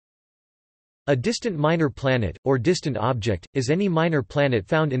A distant minor planet, or distant object, is any minor planet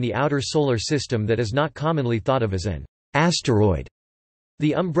found in the outer solar system that is not commonly thought of as an asteroid.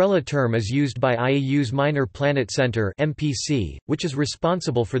 The umbrella term is used by IAU's Minor Planet Center (MPC), which is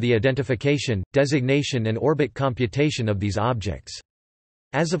responsible for the identification, designation and orbit computation of these objects.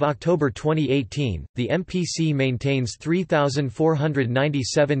 As of October 2018, the MPC maintains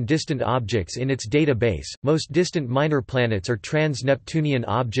 3,497 distant objects in its database. Most distant minor planets are trans-Neptunian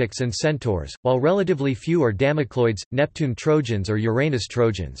objects and centaurs, while relatively few are Damocloids, Neptune Trojans or Uranus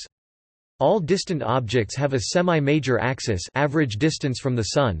Trojans. All distant objects have a semi-major axis, average distance from the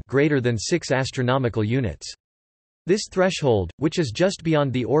Sun, greater than 6 astronomical units. This threshold, which is just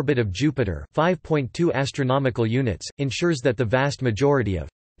beyond the orbit of Jupiter, 5.2 astronomical units, ensures that the vast majority of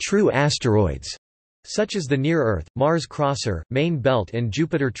true asteroids, such as the near-Earth, Mars crosser, main belt and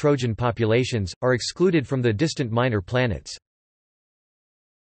Jupiter Trojan populations, are excluded from the distant minor planets.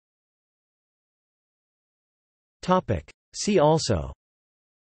 See also: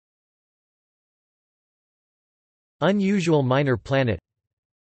 Unusual minor planet.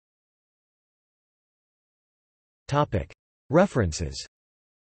 References.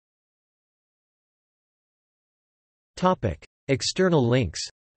 External links.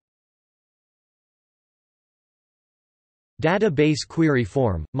 Database query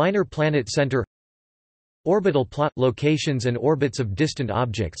form, Minor Planet Center. Orbital plot – locations and orbits of distant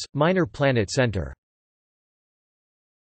objects, Minor Planet Center.